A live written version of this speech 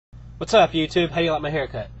What's up, YouTube? How do you like my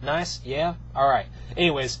haircut? Nice? Yeah? Alright.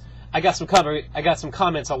 Anyways, I got some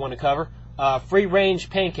comments I want to cover. Free Range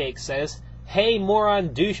Pancake says, "Hey moron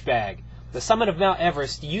douchebag, the summit of Mount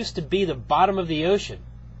Everest used to be the bottom of the ocean."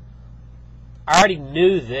 I already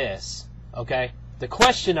knew this, okay? The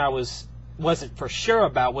question I wasn't for sure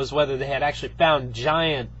about was whether they had actually found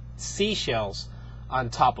giant seashells on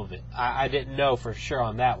top of it. I didn't know for sure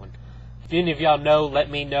on that one. If any of y'all know, let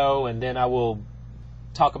me know, and then I will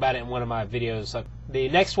talk about it in one of my videos. The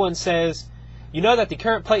next one says, "You know that the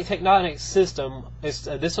current plate tectonic system is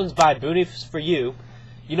this one's by Booney for you.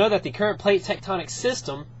 You know that the current plate tectonic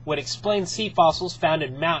system would explain sea fossils found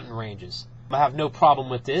in mountain ranges." I have no problem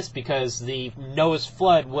with this because the Noah's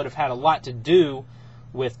flood would have had a lot to do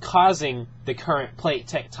with causing the current plate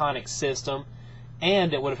tectonic system,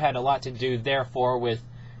 and it would have had a lot to do therefore with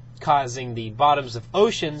causing the bottoms of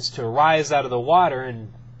oceans to rise out of the water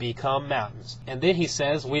and become mountains. And then he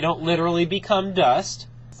says, "We don't literally become dust."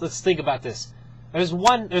 Let's think about this. There's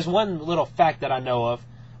one little fact that I know of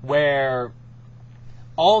where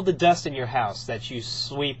all the dust in your house that you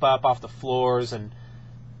sweep up off the floors and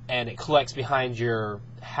it collects behind your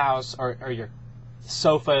house or your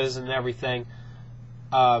sofas and everything,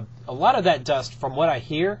 a lot of that dust, from what I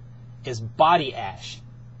hear, is body ash.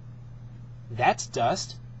 That's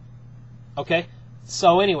dust. Okay?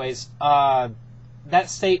 So anyways,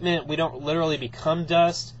 that statement, "we don't literally become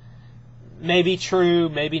dust," may be true,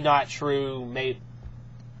 maybe not true,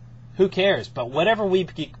 who cares? But whatever we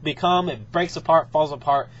become, it breaks apart, falls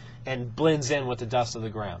apart, and blends in with the dust of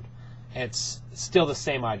the ground. It's still the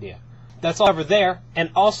same idea. That's all over there.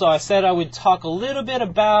 And also, I said I would talk a little bit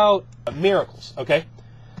about miracles, okay?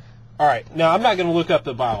 Alright, now I'm not going to look up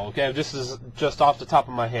the Bible, okay? This is just off the top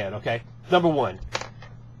of my head, okay? Number one,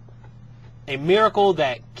 a miracle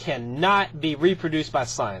that cannot be reproduced by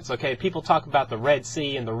science, okay? People talk about the Red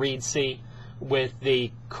Sea and the Reed Sea with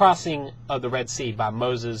the crossing of the Red Sea by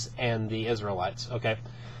Moses and the Israelites, okay?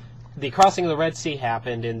 The crossing of the Red Sea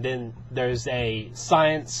happened, and then there's a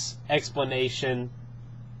science explanation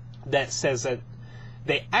that says that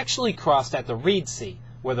they actually crossed at the Reed Sea,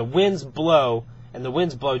 where the winds blow, and the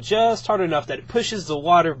winds blow just hard enough that it pushes the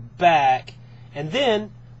water back, and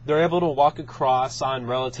then they're able to walk across on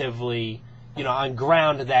relatively, on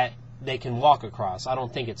ground that they can walk across. I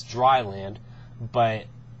don't think it's dry land, but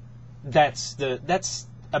that's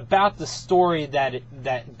about the story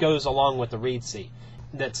that goes along with the Reed Sea.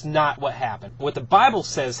 That's not what happened. What the Bible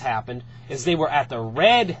says happened is they were at the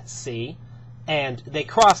Red Sea and they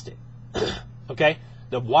crossed it. Okay?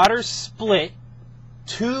 The waters split,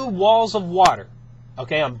 two walls of water,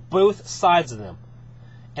 okay, on both sides of them.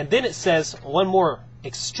 And then it says one more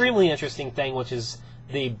extremely interesting thing, which is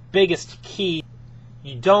the biggest key.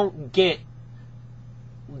 You don't get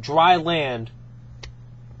dry land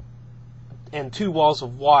and two walls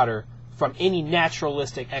of water from any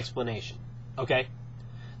naturalistic explanation. Okay?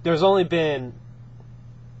 There's only been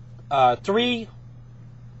 3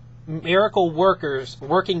 miracle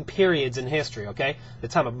working periods in history, okay? The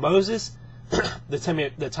time of Moses, the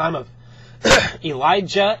time of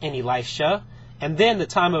Elijah and Elisha, and then the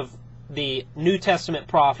time of the New Testament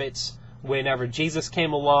prophets, whenever Jesus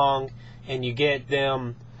came along, and you get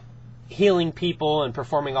them healing people and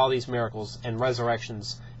performing all these miracles and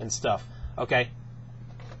resurrections and stuff, okay?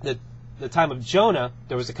 The time of Jonah,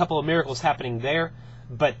 there was a couple of miracles happening there,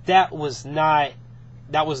 but that was not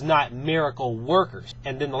miracle workers.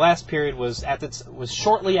 And then the last period was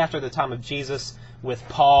shortly after the time of Jesus, with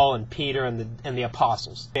Paul and Peter and the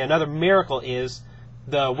apostles. Another miracle is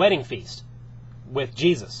the wedding feast with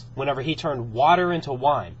Jesus, whenever he turned water into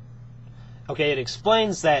wine. Okay, it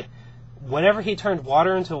explains that whenever he turned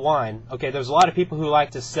water into wine, okay, there's a lot of people who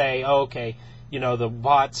like to say, oh, okay, the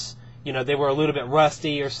pots, they were a little bit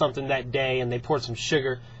rusty or something that day, and they poured some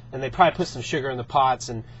sugar, and they probably put some sugar in the pots,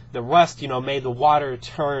 and the rust, made the water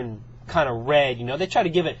turn kind of red. They try to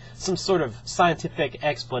give it some sort of scientific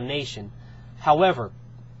explanation. However,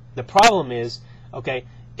 the problem is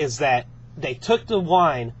that they took the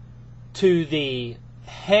wine to the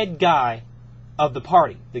head guy of the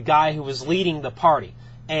party, the guy who was leading the party,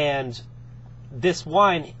 and this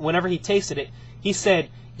wine, whenever he tasted it, he said,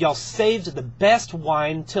 "Y'all saved the best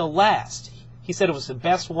wine till last." He said it was the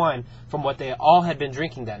best wine from what they all had been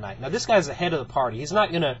drinking that night. Now, this guy's the head of the party. He's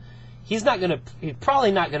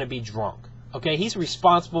probably not gonna be drunk. Okay, he's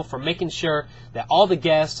responsible for making sure that all the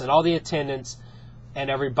guests and all the attendants and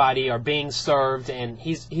everybody are being served, and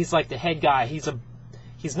he's like the head guy.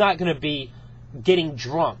 He's not gonna be getting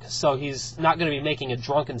drunk, so he's not gonna be making a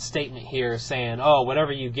drunken statement here saying, "Oh,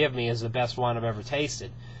 whatever you give me is the best wine I've ever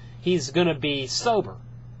tasted." He's gonna be sober.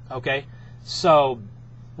 Okay, so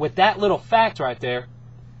with that little fact right there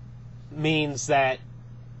means that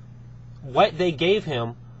what they gave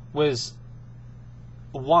him was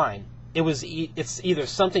wine. It's either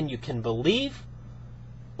something you can believe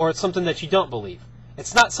or it's something that you don't believe.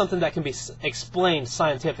 It's not something that can be explained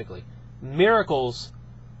scientifically. Miracles,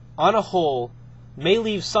 on a whole, may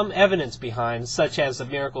leave some evidence behind, such as the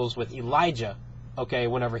miracles with Elijah, okay,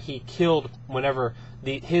 whenever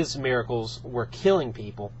his miracles were killing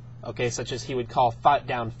people, okay, such as he would call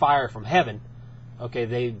down fire from heaven, okay,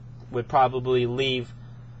 they would probably leave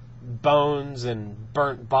bones and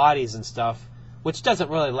burnt bodies and stuff, which doesn't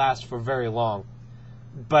really last for very long.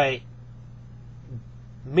 But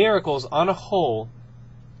miracles on a whole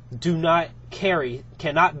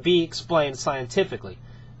cannot be explained scientifically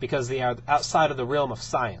because they are outside of the realm of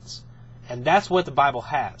science. And that's what the Bible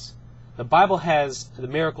has. The Bible has the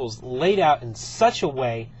miracles laid out in such a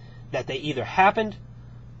way that they either happened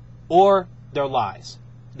or they're lies.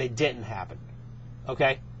 They didn't happen.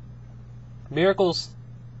 Okay? Miracles,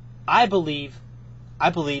 I believe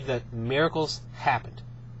that miracles happened.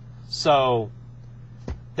 So,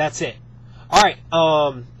 that's it. Alright,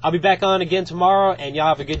 I'll be back on again tomorrow, and y'all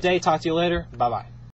have a good day. Talk to you later. Bye-bye.